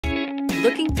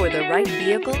Looking for the right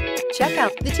vehicle? Check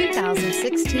out the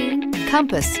 2016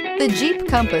 Compass. The Jeep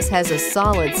Compass has a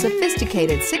solid,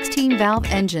 sophisticated 16-valve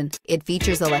engine. It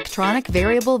features electronic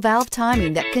variable valve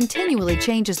timing that continually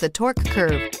changes the torque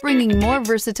curve, bringing more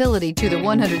versatility to the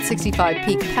 165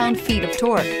 peak pound-feet of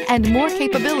torque and more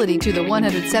capability to the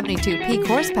 172 peak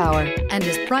horsepower, and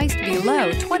is priced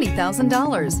below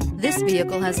 $20,000. This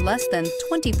vehicle has less than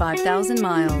 25,000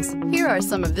 miles. Here are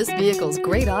some of this vehicle's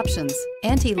great options: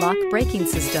 anti-lock braking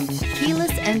system,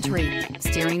 keyless entry,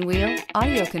 steering wheel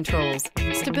audio controls,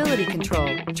 stability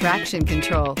control, traction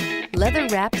control,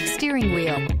 leather-wrapped steering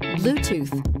wheel,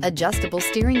 Bluetooth, adjustable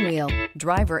steering wheel,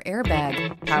 driver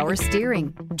airbag, power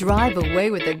steering. Drive away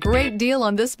with a great deal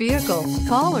on this vehicle.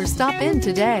 Call or stop in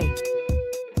today.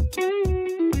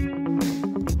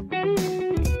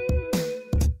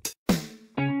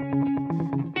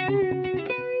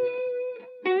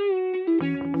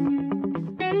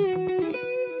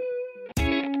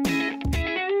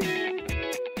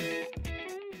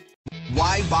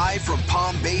 Why buy from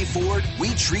Palm Bay Ford? We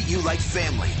treat you like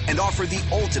family and offer the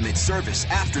ultimate service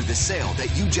after the sale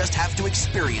that you just have to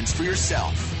experience for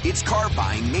yourself. It's car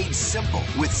buying made simple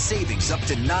with savings up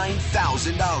to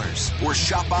 $9,000. Or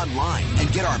shop online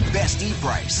and get our best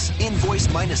e-price.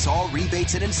 Invoice minus all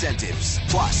rebates and incentives.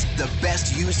 Plus, the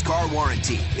best used car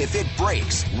warranty. If it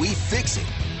breaks, we fix it.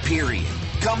 Period.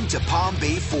 Come to Palm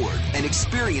Bay Ford and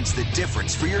experience the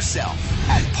difference for yourself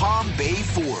at Palm Bay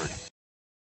Ford.